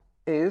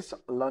Is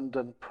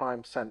London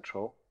Prime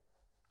Central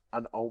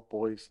an old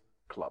boys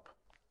club?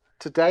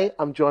 Today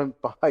I'm joined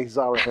by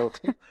Zara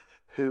Hilton,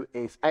 who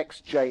is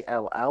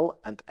ex-JLL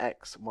and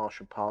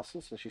ex-Marshall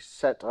Parsons, and she's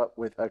set up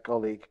with her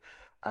colleague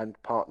and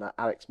partner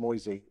Alex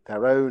Moisii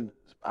their own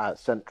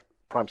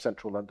Prime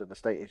Central London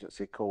estate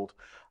agency called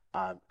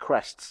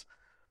Crests.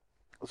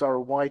 Zara,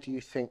 why do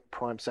you think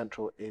Prime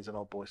Central is an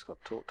old boys club?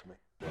 Talk to me.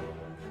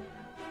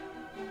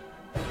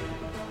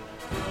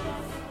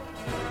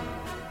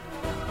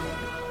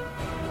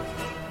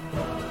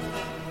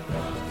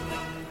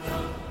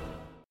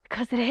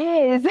 Because it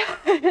is,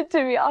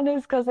 to be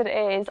honest, because it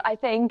is. I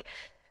think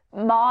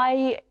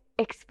my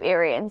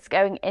experience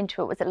going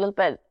into it was a little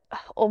bit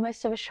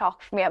almost of a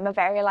shock for me. I'm a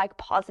very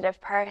positive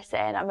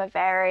person. I'm a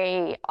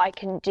very I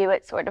can do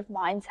it sort of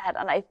mindset.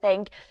 And I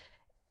think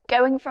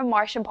going from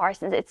Marsh and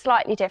Parsons, it's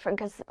slightly different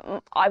because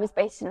I was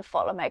based in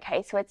Fulham,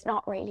 okay, so it's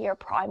not really your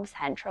prime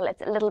central.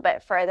 It's a little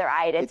bit further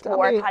out. It's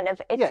more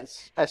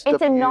yes,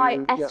 it's a nice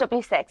yeah.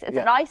 SW6. It's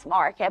Yeah. a nice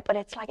market, but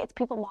it's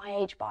people my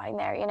age buying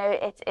there.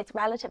 It's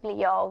relatively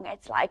young.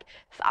 It's like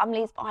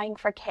families buying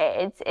for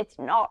kids. It's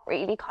not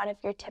really kind of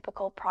your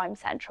typical prime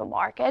central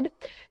market.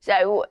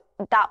 So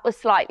that was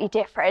slightly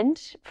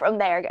different from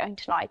there going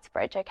to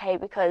Knightsbridge, okay,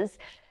 because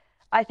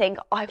I think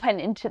I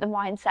went into the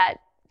mindset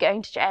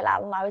going to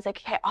JLL and I was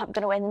like, okay, I'm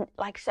going to win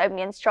so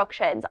many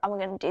instructions. I'm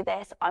going to do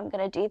this. I'm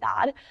going to do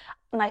that.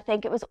 And I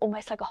think it was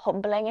almost like a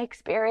humbling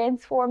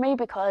experience for me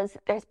because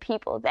there's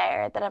people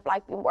there that have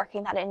been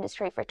working that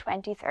industry for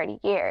 20,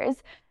 30 years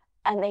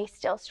and they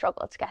still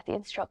struggle to get the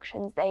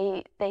instructions.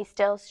 They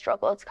still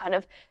struggle to kind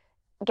of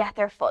get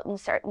their foot in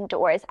certain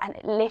doors, and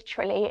it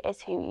literally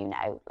is who you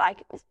know.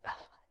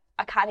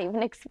 I can't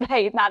even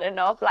explain that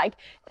enough.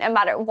 No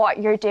matter what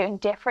you're doing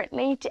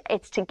differently,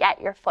 it's to get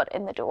your foot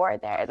in the door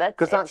there.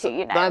 That's who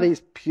you know. That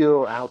is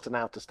pure out and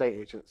out estate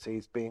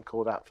agencies being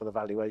called out for the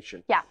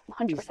valuation. Yeah,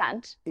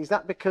 100%. Is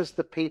that because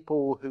the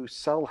people who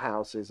sell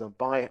houses and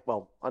buy,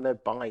 well, I know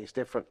buys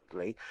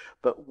differently,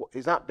 but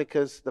is that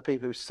because the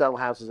people who sell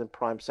houses in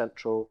Prime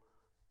Central,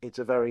 it's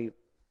a very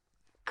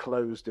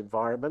closed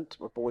environment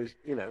where boys,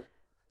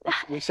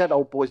 we said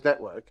old boys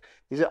network.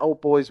 Is it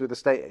old boys with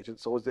estate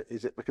agents, or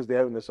is it because the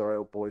owners are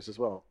old boys as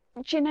well?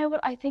 Do you know what?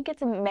 I think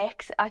it's a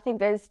mix. I think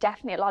there's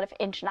definitely a lot of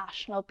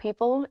international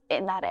people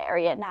in that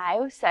area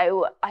now.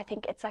 So I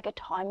think it's like a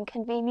time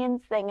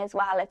convenience thing as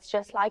well. It's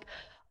just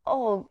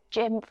oh,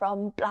 Jim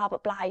from blah, blah,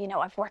 blah,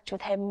 I've worked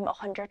with him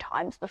 100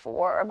 times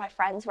before, or my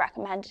friends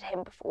recommended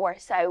him before.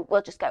 So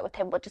we'll just go with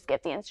him. We'll just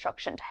give the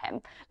instruction to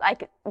him.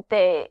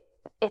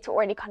 It's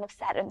already kind of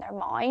set in their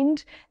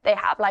mind. They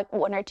have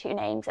one or two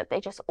names that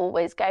they just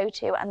always go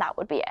to, and that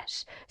would be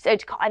it. So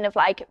to kind of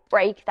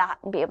break that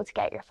and be able to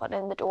get your foot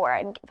in the door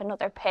and give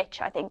another pitch,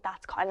 I think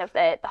that's kind of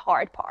the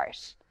hard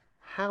part.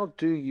 How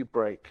do you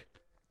break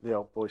the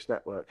old boys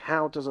network?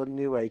 How does a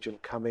new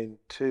agent come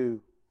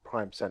into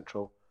Prime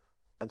Central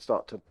and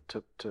start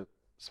to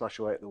smash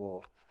away at the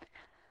wall?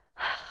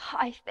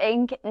 I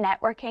think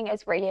networking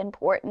is really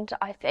important.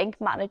 I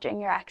think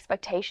managing your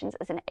expectations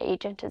as an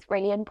agent is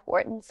really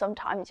important.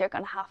 Sometimes you're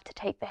going to have to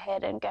take the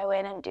hit and go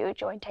in and do a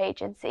joint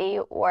agency,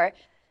 or,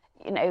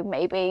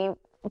 maybe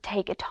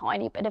take a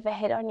tiny bit of a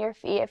hit on your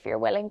fee if you're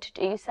willing to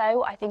do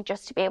so. I think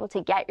just to be able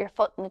to get your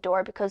foot in the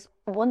door, because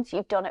once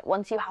you've done it,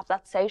 once you have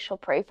that social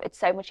proof, it's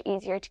so much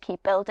easier to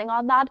keep building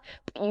on that.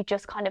 But you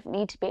just kind of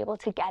need to be able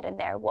to get in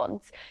there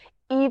once.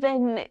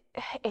 Even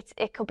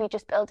it could be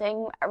just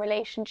building a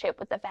relationship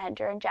with the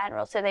vendor in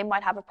general. So they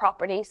might have a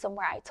property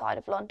somewhere outside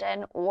of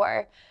London,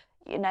 or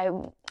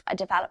a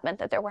development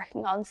that they're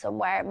working on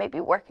somewhere, maybe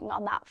working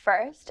on that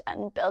first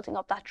and building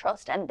up that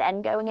trust and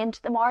then going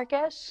into the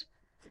market.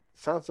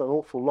 Sounds an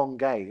awful long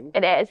game.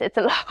 It is. It's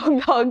a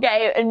long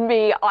game.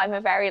 And I'm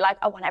a very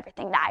I want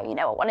everything now.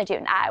 I want to do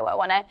it now. I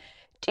want to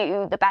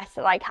do the best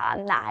that I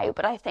can now.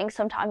 But I think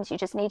sometimes you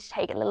just need to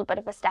take a little bit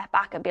of a step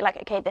back and be like,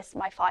 okay, this is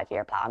my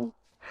 5-year plan.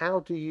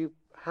 How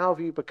have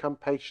you become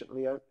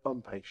patiently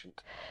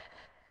impatient?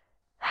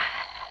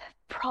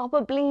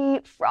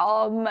 Probably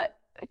from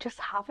just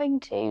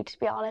having to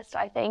be honest.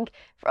 I think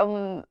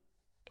from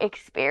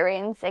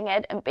experiencing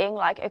it and being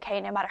okay,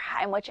 no matter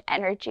how much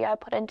energy I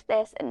put into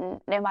this and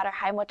no matter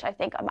how much I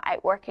think I'm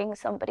outworking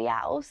somebody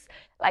else,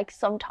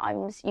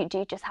 sometimes you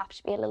do just have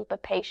to be a little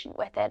bit patient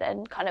with it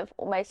and kind of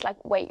almost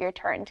wait your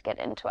turn to get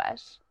into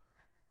it.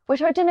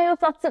 Which I don't know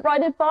if that's the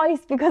right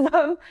advice, because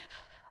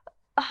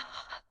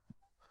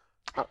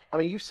I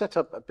mean, you've set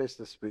up a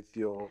business with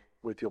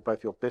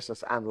both your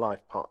business and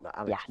life partner,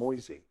 Alex Yes.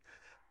 Moisii,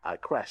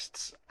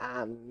 Crests.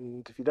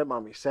 And if you don't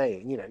mind me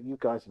saying, you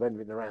guys have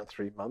only been around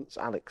 3 months.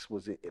 Alex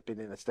been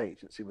in a state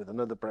agency with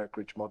another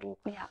brokerage model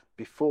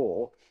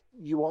before.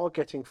 You are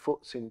getting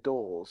foots in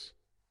doors,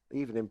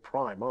 even in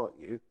Prime, aren't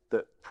you?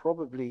 That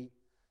probably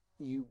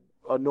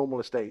a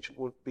normal estate agent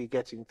would be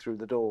getting through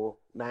the door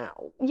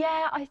now.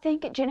 Yeah, I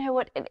think, do you know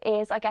what it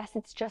is? I guess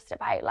it's just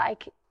about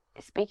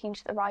speaking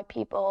to the right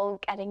people,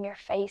 getting your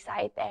face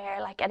out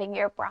there, getting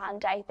your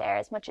brand out there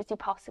as much as you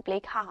possibly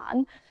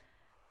can.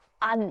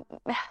 And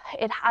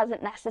it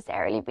hasn't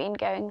necessarily been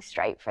going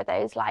straight for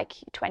those like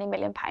 20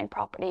 million pound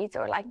properties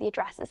or like the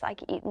addresses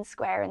like Eaton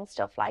Square and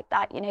stuff like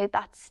that. You know,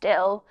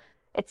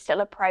 it's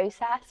still a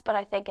process, but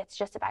I think it's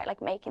just about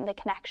like making the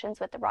connections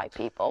with the right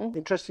people.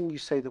 Interesting you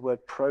say the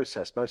word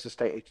process. Most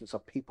estate agents are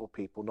people,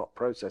 not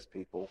process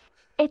people.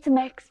 It's a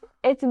mix.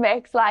 It's a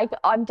mix. Like,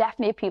 I'm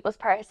definitely a people's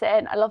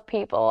person. I love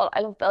people.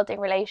 I love building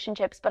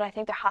relationships, but I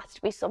think there has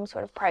to be some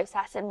sort of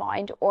process in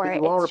mind, or But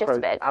you are it's just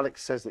a bit.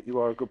 Alex says that you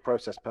are a good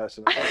process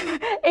person.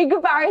 In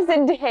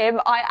comparison to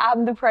him, I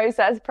am the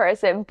process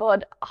person,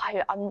 but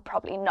I'm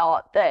probably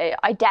not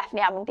I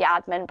definitely am the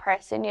admin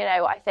person, you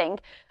know. I think,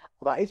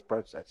 Well, that is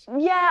process.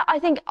 yeah, I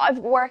think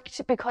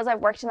because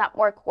I've worked in that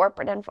more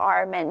corporate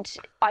environment,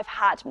 I've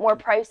had more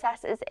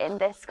processes in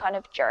this kind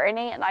of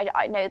journey, and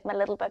I know them a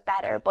little bit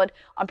better, but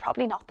I'm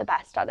probably not the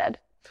best at it.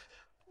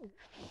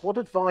 What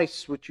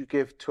advice would you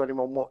give to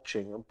anyone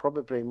watching, and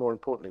probably more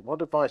importantly,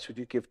 what advice would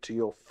you give to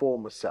your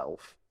former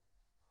self,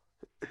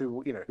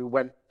 who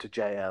went to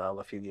JLL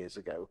a few years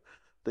ago,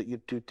 that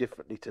you'd do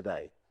differently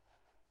today?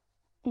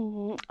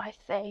 I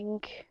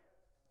think,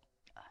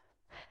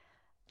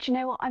 do you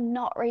know what? I'm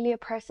not really a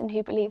person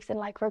who believes in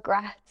like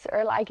regrets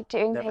or like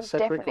doing Never things said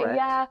differently. regret.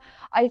 Yeah,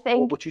 I What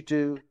think would you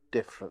do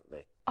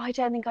differently? I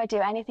don't think I do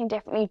anything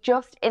differently,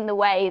 just in the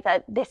way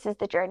that this is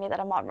the journey that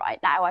I'm on right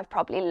now. I've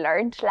probably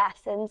learned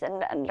lessons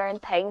and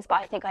learned things,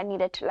 but I think I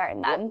needed to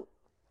learn them.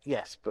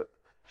 Yes, but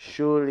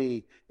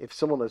surely if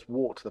someone has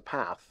walked the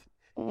path,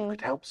 you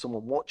could help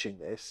someone watching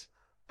this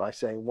by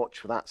saying, watch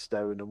for that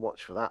stone and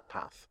watch for that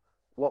path.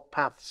 What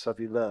paths have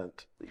you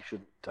learnt that you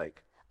shouldn't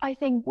take? I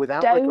think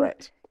Without don't,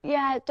 regret.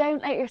 yeah,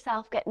 don't let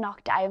yourself get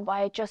knocked down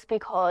by it just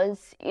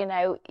because, you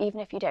know, even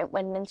if you don't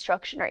win an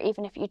instruction or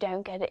even if you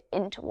don't get it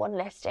into one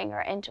listing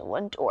or into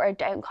one door,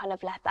 don't kind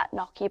of let that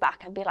knock you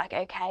back and be like,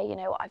 okay, you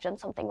know, I've done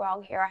something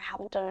wrong here. I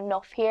haven't done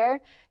enough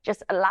here.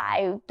 Just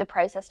allow the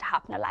process to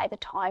happen, allow the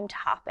time to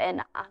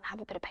happen, and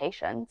have a bit of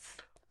patience.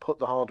 Put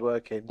the hard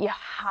work in. You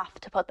have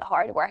to put the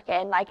hard work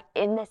in. Like,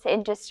 in this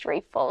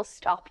industry, full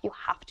stop, you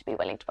have to be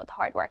willing to put the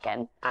hard work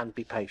in. And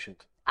be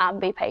patient. And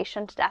be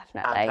patient,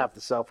 definitely. And have the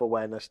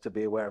self-awareness to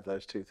be aware of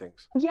those two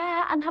things.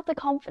 Yeah, and have the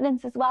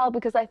confidence as well,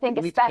 because I think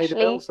You need especially to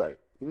pay the bills, though.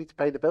 You need to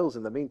pay the bills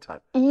in the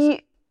meantime.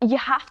 you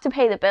have to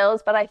pay the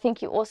bills, but I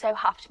think you also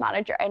have to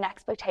manage your own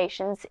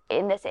expectations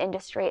in this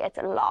industry. It's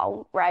a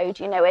long road,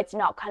 you know, it's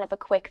not kind of a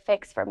quick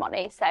fix for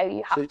money. So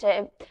you have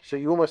to. So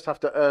you almost have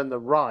to earn the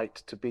right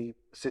to be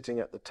sitting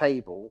at the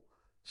table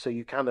so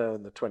you can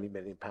earn the £20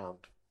 million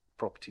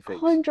property fees.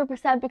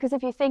 100%, because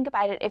if you think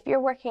about it, if you're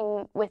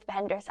working with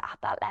vendors at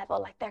that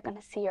level, like, they're going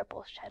to see your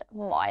bullshit a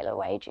mile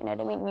away. Do you know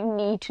what I mean? You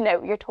need to know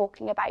what you're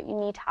talking about. You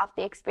need to have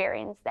the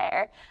experience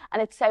there.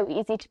 And it's so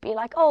easy to be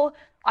like, oh,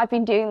 I've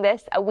been doing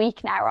this a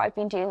week now, or I've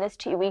been doing this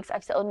 2 weeks,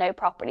 I've sold no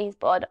properties,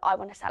 but I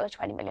want to sell a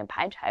 £20 million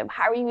home.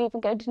 How are you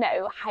even going to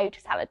know how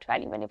to sell a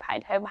 £20 million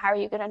home? How are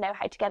you going to know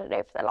how to get it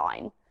over the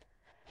line?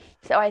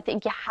 So I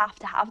think you have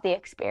to have the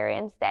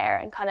experience there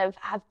and kind of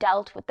have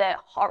dealt with the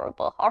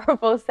horrible,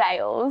 horrible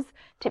sales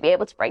to be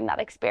able to bring that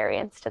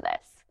experience to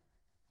this.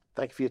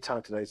 Thank you for your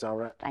time today,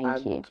 Zara.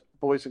 Thank you.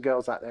 Boys and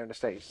girls out there in the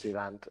estate agency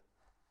land,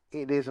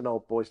 it is an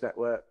old boys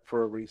network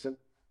for a reason.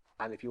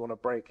 And if you want to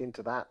break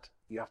into that,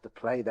 you have to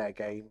play their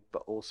game,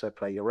 but also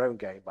play your own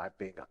game by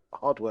being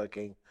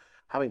hardworking,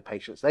 having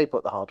patience. They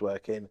put the hard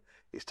work in.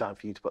 It's time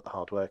for you to put the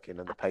hard work in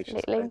and the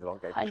patience to play the long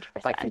game. 100%.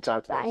 Thank you for your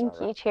time today, Thank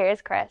Zara. you.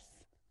 Cheers, Chris.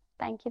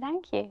 Thank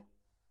you.